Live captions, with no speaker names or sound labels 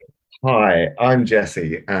Hi, I'm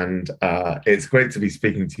Jesse, and it's great to be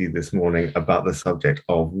speaking to you this morning about the subject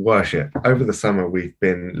of worship. Over the summer, we've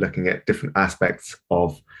been looking at different aspects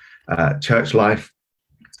of church life.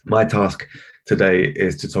 My task today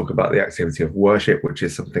is to talk about the activity of worship, which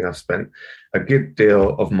is something I've spent a good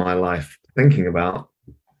deal of my life thinking about.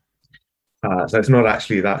 So it's not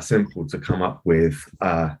actually that simple to come up with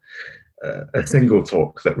a single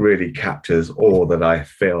talk that really captures all that I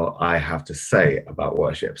feel I have to say about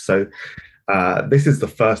worship. So this is the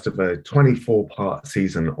first of a 24-part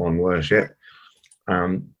season on worship.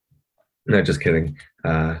 Um, no, just kidding.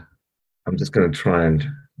 I'm just going to try and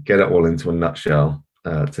get it all into a nutshell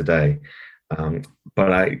today.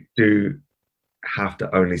 But I do have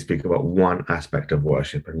to only speak about one aspect of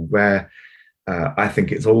worship and where I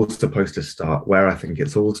think it's all supposed to start, where I think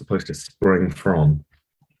it's all supposed to spring from,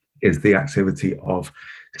 is the activity of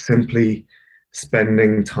simply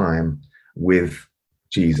spending time with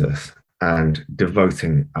Jesus and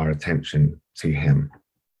devoting our attention to him.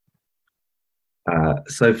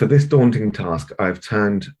 So for this daunting task, I've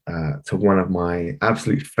turned to one of my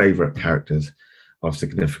absolute favorite characters of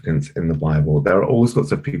significance in the Bible. There are all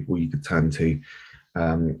sorts of people you could turn to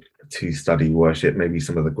study worship, maybe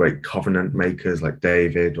some of the great covenant makers like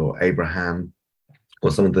David or Abraham, or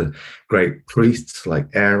some of the great priests like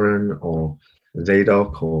Aaron or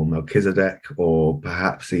Zadok or Melchizedek, or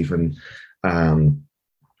perhaps even some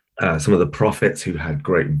of the prophets who had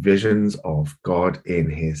great visions of God in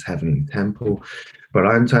his heavenly temple. But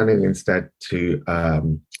I'm turning instead to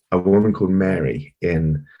a woman called Mary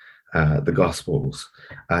in the Gospels,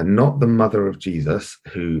 not the mother of Jesus,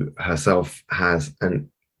 who herself has an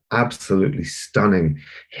absolutely stunning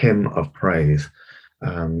hymn of praise.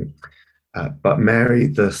 But Mary,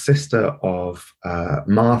 the sister of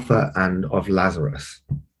Martha and of Lazarus,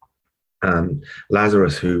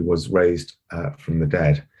 Lazarus, who was raised from the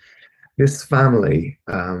dead. This family,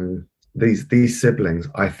 these siblings,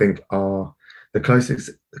 I think, are the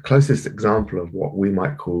closest example of what we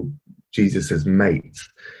might call Jesus's mates.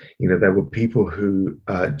 You know, there were people who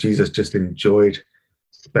Jesus just enjoyed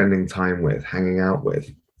spending time with, hanging out with,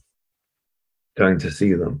 going to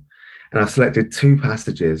see them. And I've selected two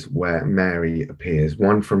passages where Mary appears,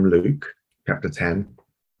 one from Luke chapter 10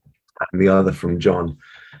 and the other from John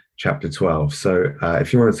chapter 12. So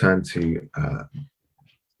if you want to turn to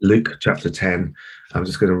Luke chapter 10, I'm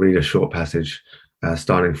just going to read a short passage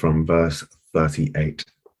starting from verse 38.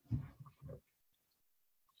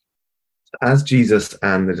 As Jesus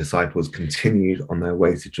and the disciples continued on their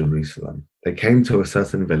way to Jerusalem, they came to a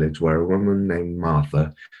certain village where a woman named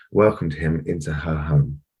Martha welcomed him into her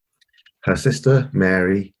home. Her sister,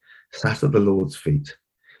 Mary, sat at the Lord's feet,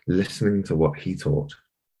 listening to what he taught.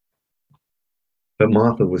 But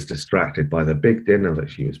Martha was distracted by the big dinner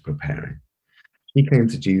that she was preparing. She came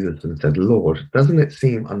to Jesus and said, Lord, doesn't it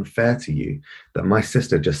seem unfair to you that my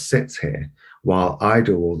sister just sits here while I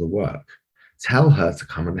do all the work? Tell her to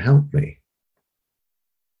come and help me.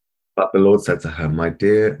 But the Lord said to her, my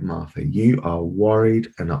dear Martha, you are worried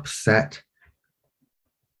and upset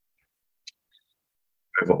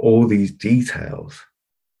over all these details.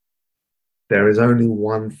 There is only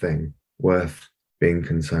one thing worth being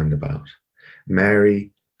concerned about.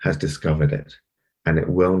 Mary has discovered it, and it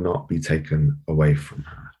will not be taken away from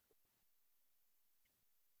her.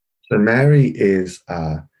 So Mary is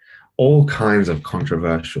all kinds of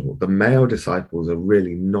controversial. The male disciples are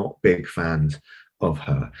really not big fans of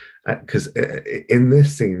her because in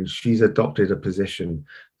this scene, she's adopted a position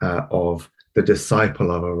of the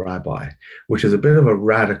disciple of a rabbi, which is a bit of a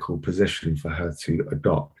radical position for her to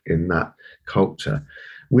adopt in that culture.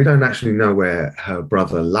 We don't actually know where her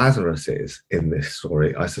brother Lazarus is in this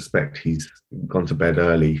story. I suspect he's gone to bed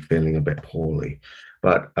early, feeling a bit poorly.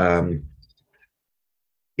 But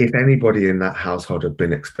if anybody in that household had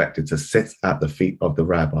been expected to sit at the feet of the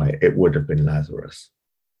rabbi, it would have been Lazarus.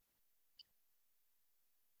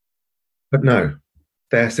 But no,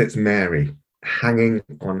 there sits Mary, hanging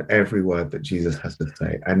on every word that Jesus has to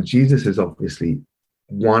say. And Jesus is obviously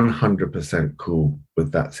 100% cool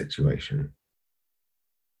with that situation.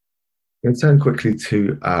 We'll turn quickly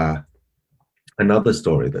to another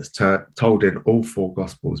story that's told in all four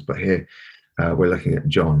Gospels, but here we're looking at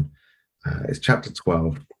John. It's chapter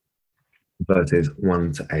 12, verses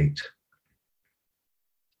 1 to 8.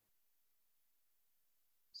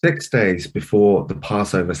 6 days before the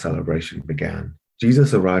Passover celebration began,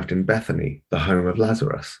 Jesus arrived in Bethany, the home of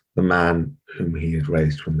Lazarus, the man whom he had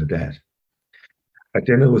raised from the dead. A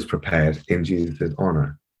dinner was prepared in Jesus'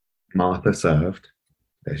 honor. Martha served,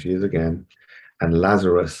 there she is again, and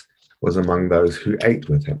Lazarus was among those who ate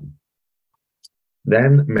with him.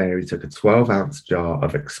 Then Mary took a 12-ounce jar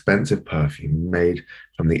of expensive perfume made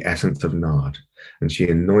from the essence of nard, and she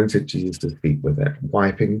anointed Jesus' feet with it,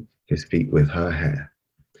 wiping his feet with her hair.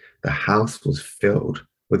 The house was filled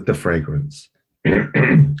with the fragrance.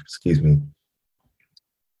 Excuse me.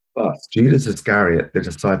 But Judas Iscariot, the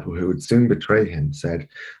disciple who would soon betray him, said,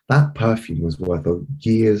 "That perfume was worth a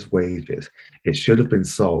year's wages. It should have been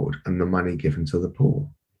sold and the money given to the poor."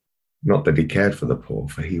 Not that he cared for the poor,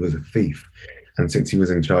 for he was a thief. And since he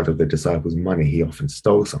was in charge of the disciples' money, he often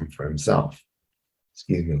stole some for himself.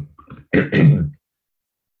 Excuse me.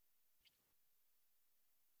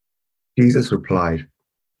 Jesus replied,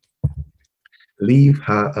 "Leave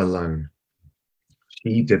her alone.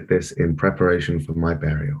 She did this in preparation for my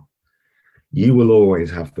burial. You will always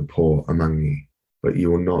have the poor among you, but you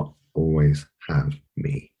will not always have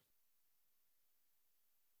me."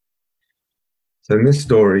 So in this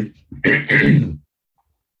story,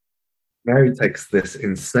 Mary takes this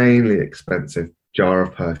insanely expensive jar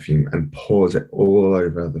of perfume and pours it all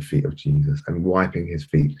over the feet of Jesus and wiping his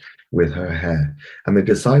feet with her hair. And the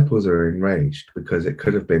disciples are enraged because it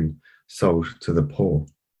could have been sold to the poor.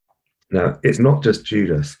 Now, it's not just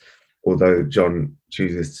Judas, although John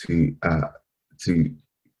chooses to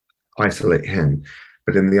isolate him,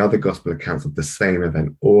 but in the other gospel accounts of the same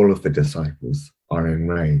event, all of the disciples are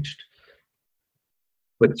enraged.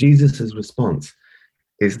 But Jesus' response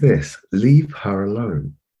is this: leave her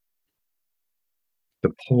alone.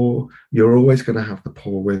 The poor, you're always going to have the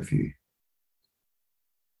poor with you,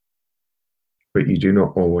 but you do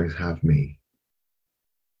not always have me.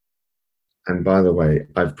 And by the way,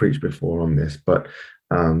 I've preached before on this, but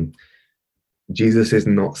Jesus is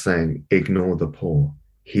not saying ignore the poor.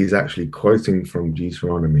 He's actually quoting from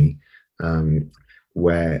Deuteronomy,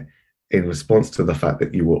 where in response to the fact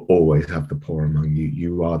that you will always have the poor among you,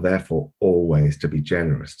 you are therefore always to be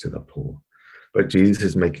generous to the poor. But Jesus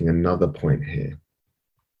is making another point here.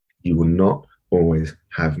 You will not always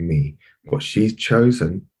have me. What she's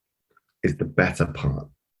chosen is the better part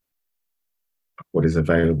of what is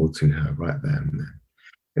available to her right there and then.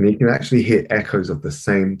 And you can actually hear echoes of the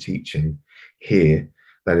same teaching here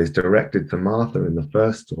that is directed to Martha in the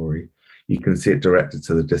first story. You can see it directed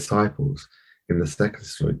to the disciples in the second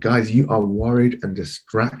story. Guys, you are worried and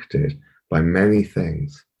distracted by many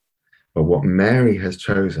things, but what Mary has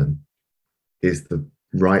chosen is the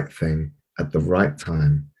right thing at the right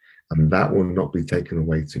time, and that will not be taken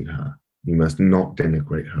away to her. You must not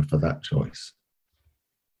denigrate her for that choice.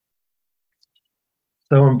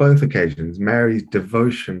 So on both occasions, Mary's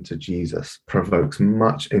devotion to Jesus provokes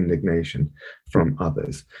much indignation from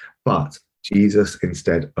others, but Jesus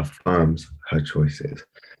instead affirms her choices.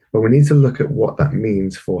 But we need to look at what that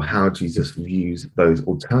means for how Jesus views those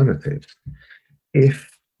alternatives. If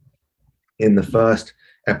in the first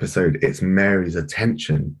episode, it's Mary's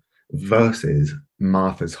attention versus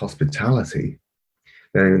Martha's hospitality,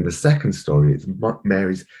 then in the second story, it's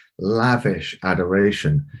Mary's lavish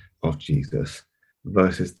adoration of Jesus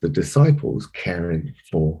versus the disciples caring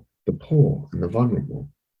for the poor and the vulnerable.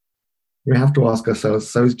 We have to ask ourselves,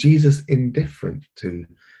 so is Jesus indifferent to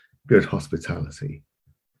good hospitality?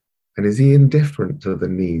 And is he indifferent to the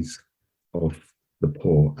needs of the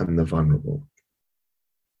poor and the vulnerable?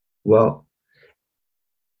 Well,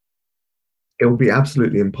 it will be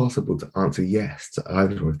absolutely impossible to answer yes to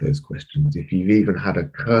either of those questions if you've even had a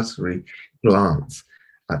cursory glance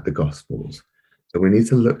at the Gospels. So we need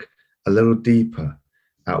to look a little deeper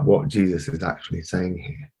at what Jesus is actually saying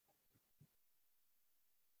here.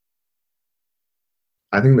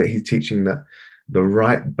 I think that he's teaching that the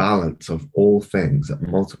right balance of all things at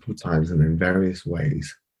multiple times and in various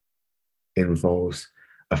ways involves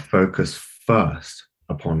a focus first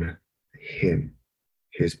upon him,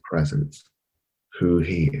 his presence, who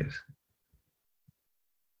he is.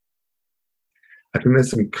 I think there's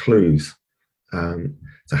some clues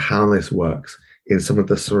to how this works in some of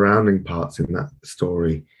the surrounding parts in that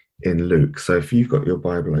story in Luke. So if you've got your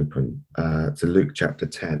Bible open to Luke chapter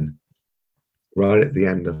 10, right at the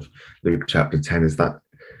end of Luke chapter 10 is that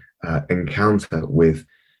encounter with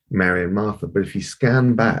Mary and Martha. But if you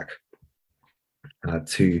scan back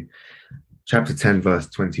to chapter 10, verse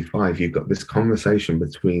 25, you've got this conversation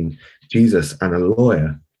between Jesus and a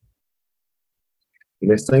lawyer. And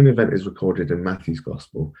this same event is recorded in Matthew's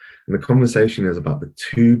gospel. And the conversation is about the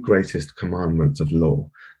two greatest commandments of law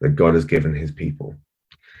that God has given his people.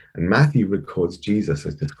 And Matthew records Jesus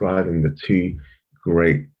as describing the two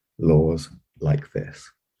great laws like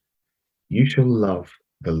this: you shall love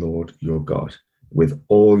the Lord your God with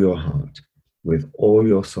all your heart, with all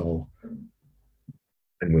your soul,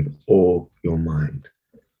 and with all your mind.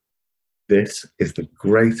 This is the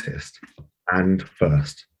greatest and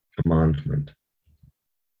first commandment.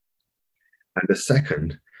 And the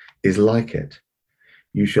second is like it.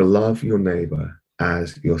 You shall love your neighbor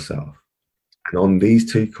as yourself. And on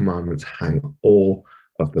these two commandments hang all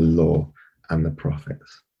of the law and the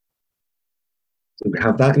prophets. So we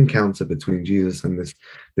have that encounter between Jesus and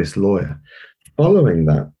this lawyer. Following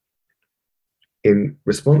that, in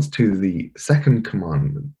response to the second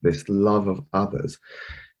commandment, this love of others,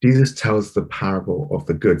 Jesus tells the parable of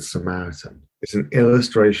the Good Samaritan. It's an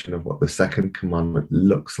illustration of what the second commandment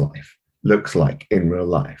looks like in real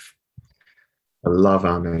life. And love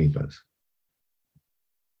our neighbors.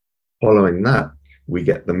 Following that, we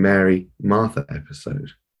get the Mary Martha episode,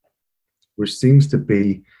 which seems to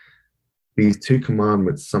be these two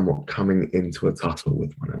commandments somewhat coming into a tussle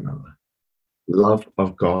with one another. Love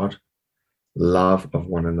of God, love of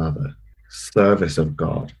one another, service of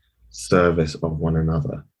God, service of one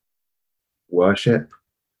another, worship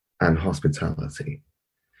and hospitality.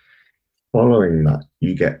 Following that,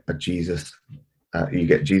 you get Jesus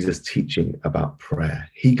teaching about prayer.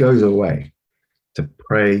 He goes away to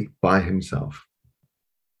pray by himself.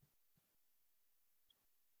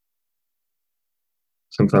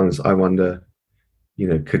 Sometimes I wonder,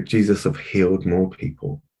 could Jesus have healed more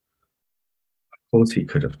people? Of course he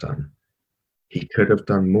could have done. He could have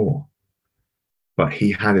done more. But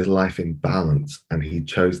he had his life in balance, and he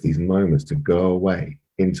chose these moments to go away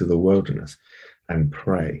into the wilderness and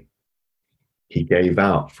pray. He gave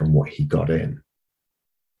out from what he got in.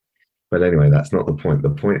 But anyway, that's not the point. The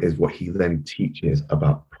point is what he then teaches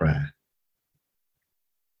about prayer.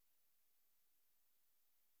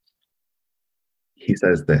 He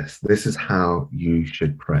says this is how you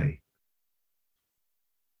should pray.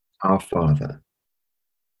 Our Father,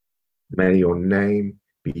 may your name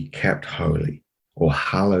be kept holy, or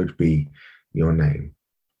hallowed be your name.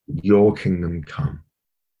 Your kingdom come.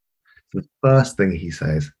 The first thing he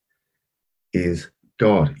says is,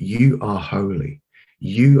 God, you are holy.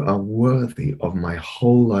 You are worthy of my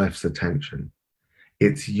whole life's attention.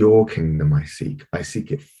 It's your kingdom I seek. I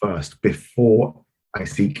seek it first before I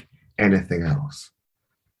seek anything else.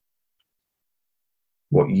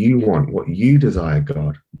 What you want, what you desire,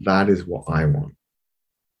 God, that is what I want.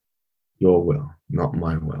 Your will, not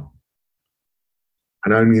my will.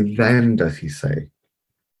 And only then does he say,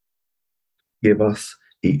 give us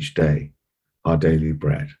each day our daily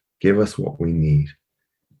bread. Give us what we need.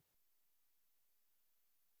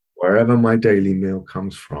 Wherever my daily meal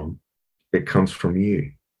comes from, it comes from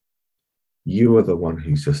you. You are the one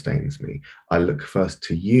who sustains me. I look first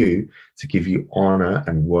to you to give you honor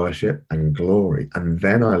and worship and glory. And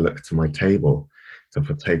then I look to my table to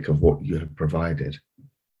partake of what you have provided.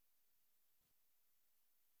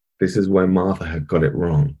 This is where Martha had got it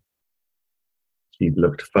wrong. She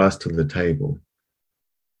looked first to the table.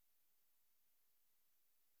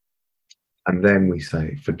 And then we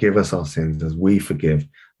say, forgive us our sins as we forgive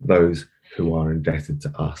those who are indebted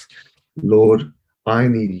to us. Lord, I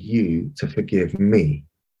need you to forgive me.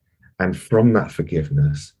 And from that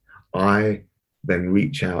forgiveness, I then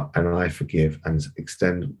reach out and I forgive and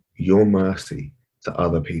extend your mercy to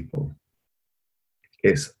other people.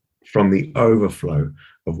 It's from the overflow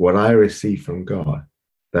of what I receive from God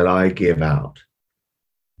that I give out.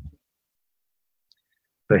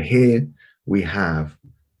 So here we have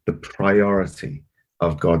the priority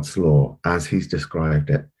of God's law as he's described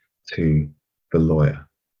it to the lawyer.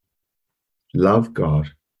 Love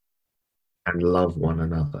God and love one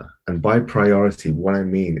another. And by priority, what I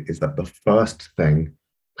mean is that the first thing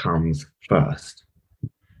comes first.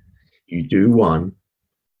 You do one,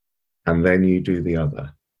 and then you do the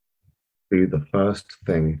other. Do the first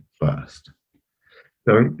thing first.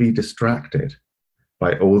 Don't be distracted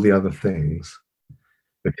by all the other things,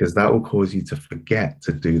 because that will cause you to forget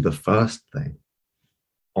to do the first thing.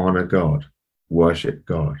 Honor God, worship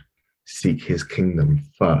God, seek his kingdom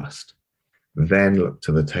first. Then look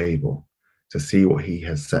to the table to see what he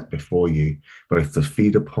has set before you, both to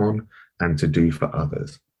feed upon and to do for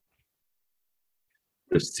others.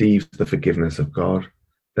 Receive the forgiveness of God,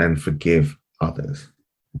 then forgive others.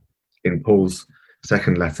 In Paul's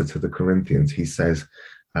second letter to the Corinthians, he says,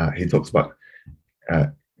 he talks about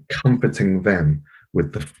comforting them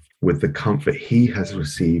with the comfort he has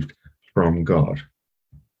received from God.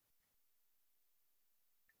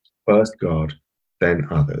 First God, then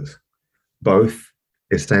others. Both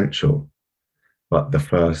essential, but the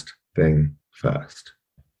first thing first.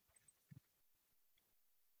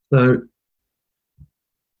 So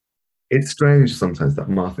it's strange sometimes that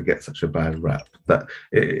Martha gets such a bad rep, that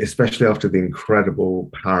especially after the incredible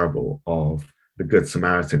parable of the Good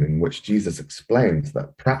Samaritan, in which Jesus explains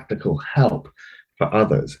that practical help for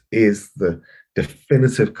others is the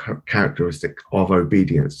definitive characteristic of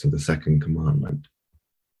obedience to the second commandment.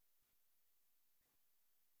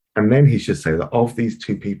 And then he should say that of these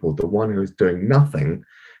two people, the one who is doing nothing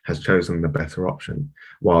has chosen the better option,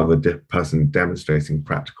 while the person demonstrating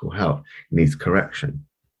practical help needs correction.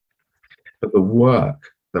 But the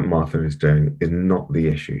work that Martha is doing is not the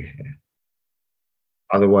issue here.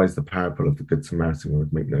 Otherwise, the parable of the Good Samaritan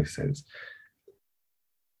would make no sense.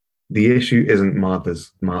 The issue isn't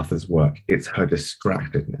Martha's work, it's her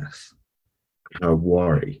distractedness, her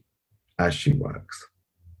worry as she works.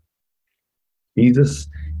 Jesus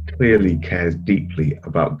clearly cares deeply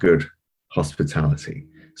about good hospitality.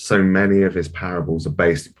 So many of his parables are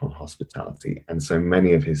based upon hospitality, and so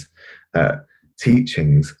many of his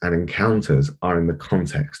teachings and encounters are in the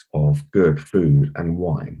context of good food and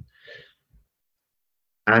wine.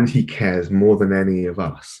 And he cares more than any of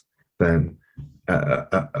us than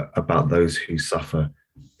about those who suffer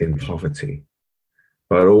in poverty.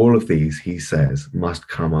 But all of these, he says, must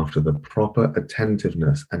come after the proper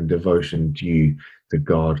attentiveness and devotion due to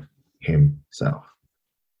God himself.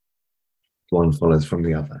 One follows from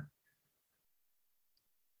the other.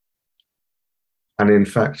 And in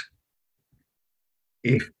fact,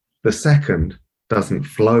 if the second doesn't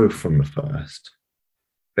flow from the first,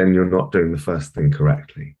 then you're not doing the first thing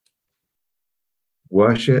correctly.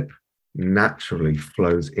 Worship naturally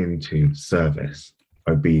flows into service,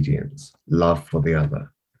 obedience, love for the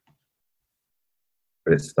other.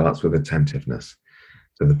 But it starts with attentiveness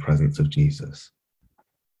to the presence of Jesus.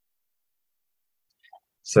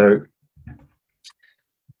 So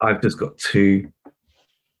I've just got two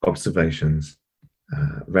observations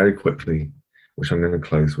very quickly, which I'm going to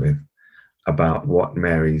close with, about what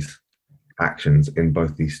Mary's actions in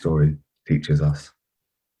both these stories teaches us.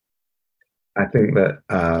 I think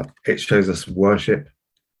that it shows us worship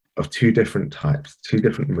of two different types, two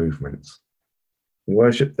different movements.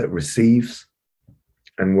 Worship that receives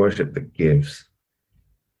and worship that gives.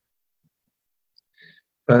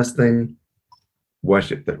 First thing,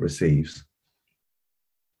 worship that receives.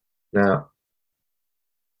 Now,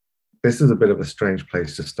 this is a bit of a strange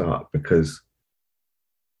place to start because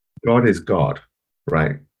God is God,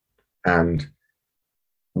 right? And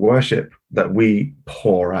worship that we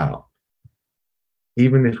pour out,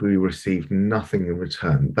 even if we receive nothing in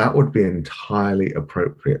return, that would be entirely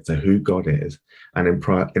appropriate to who God is and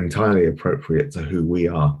entirely appropriate to who we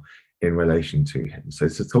are in relation to him. So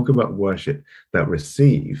to talk about worship that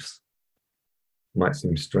receives might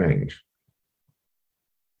seem strange.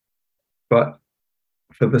 But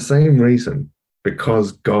for the same reason,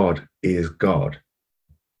 because God is God,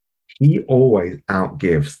 he always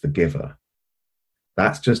outgives the giver.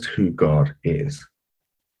 That's just who God is.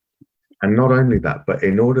 And not only that, but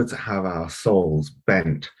in order to have our souls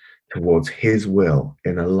bent towards his will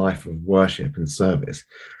in a life of worship and service,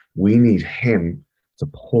 we need him to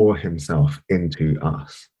pour himself into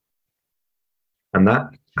us. And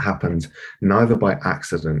that happens neither by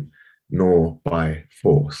accident nor by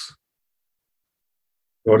force.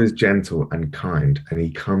 God is gentle and kind, and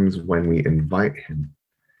he comes when we invite him,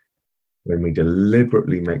 when we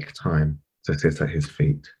deliberately make time to sit at his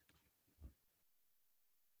feet.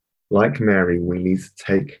 Like Mary, we need to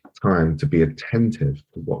take time to be attentive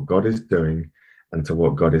to what God is doing and to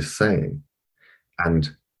what God is saying, and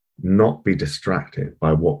not be distracted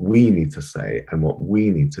by what we need to say and what we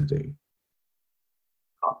need to do.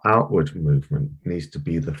 Our outward movement needs to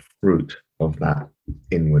be the fruit of that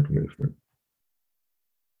inward movement.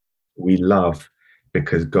 We love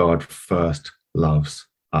because God first loves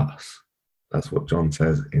us. That's what John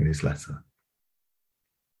says in his letter.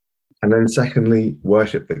 And then secondly,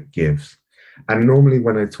 worship that gives. And normally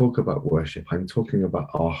when I talk about worship, I'm talking about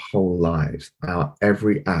our whole lives, our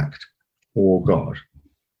every act for God,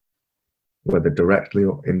 whether directly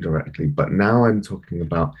or indirectly. But now I'm talking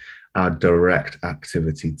about our direct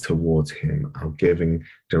activity towards him, our giving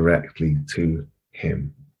directly to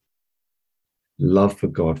him. Love for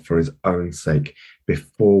God for his own sake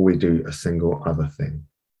before we do a single other thing.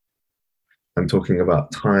 I'm talking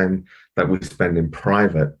about time that we spend in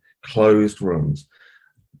private, closed rooms,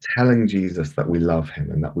 telling Jesus that we love him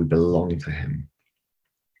and that we belong to him.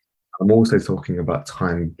 I'm also talking about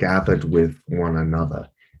time gathered with one another,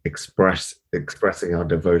 expressing our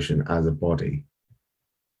devotion as a body.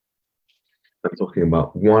 I'm talking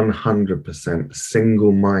about 100%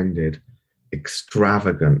 single-minded,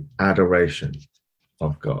 extravagant adoration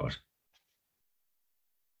of God.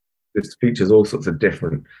 This features all sorts of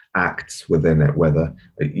different acts within it, whether,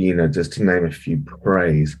 just to name a few: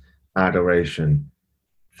 praise, adoration,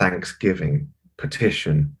 thanksgiving,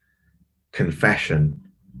 petition, confession,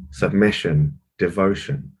 submission,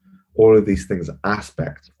 devotion, all of these things are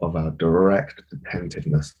aspects of our direct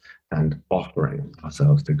attentiveness and offering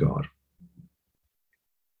ourselves to God.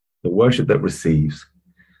 The worship that receives,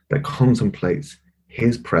 that contemplates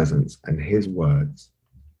his presence and his words,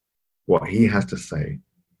 what he has to say,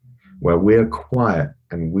 where we're quiet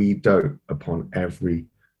and we dote upon every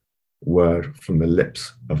word from the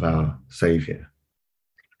lips of our Savior,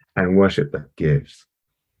 and worship that gives,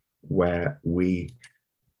 where we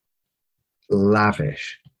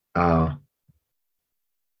lavish our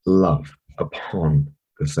love upon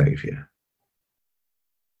the Savior.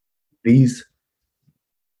 These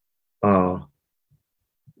are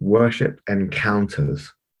worship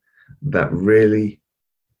encounters that really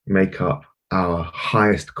make up our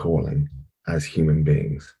highest calling as human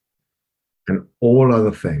beings. And all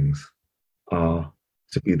other things are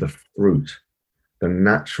to be the fruit, the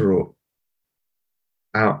natural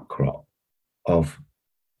outcrop of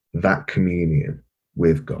that communion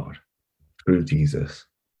with God through Jesus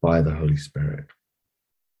by the Holy Spirit.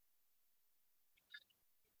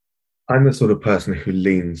 I'm the sort of person who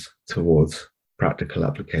leans towards practical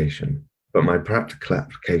application, but my practical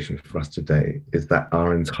application for us today is that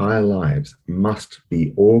our entire lives must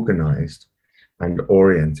be organized and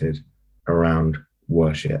oriented around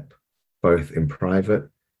worship, both in private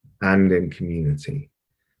and in community,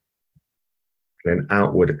 and in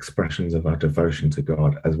outward expressions of our devotion to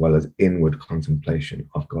God, as well as inward contemplation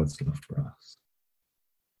of God's love for us.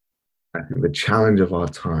 I think the challenge of our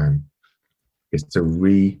time is to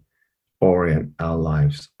reorient our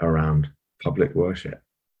lives around public worship.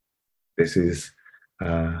 This is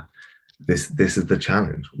the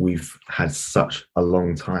challenge. We've had such a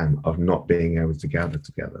long time of not being able to gather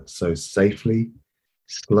together. So safely,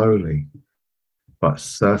 slowly, but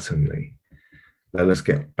certainly, let us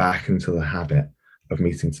get back into the habit of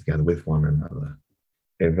meeting together with one another.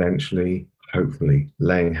 Eventually, hopefully,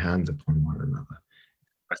 laying hands upon one another,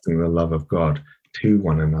 expressing the love of God to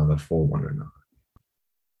one another, for one another.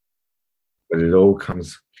 But it all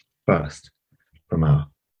comes first from our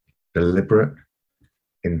deliberate,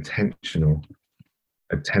 intentional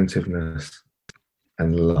attentiveness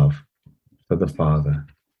and love for the Father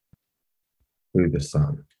through the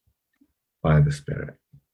Son by the Spirit.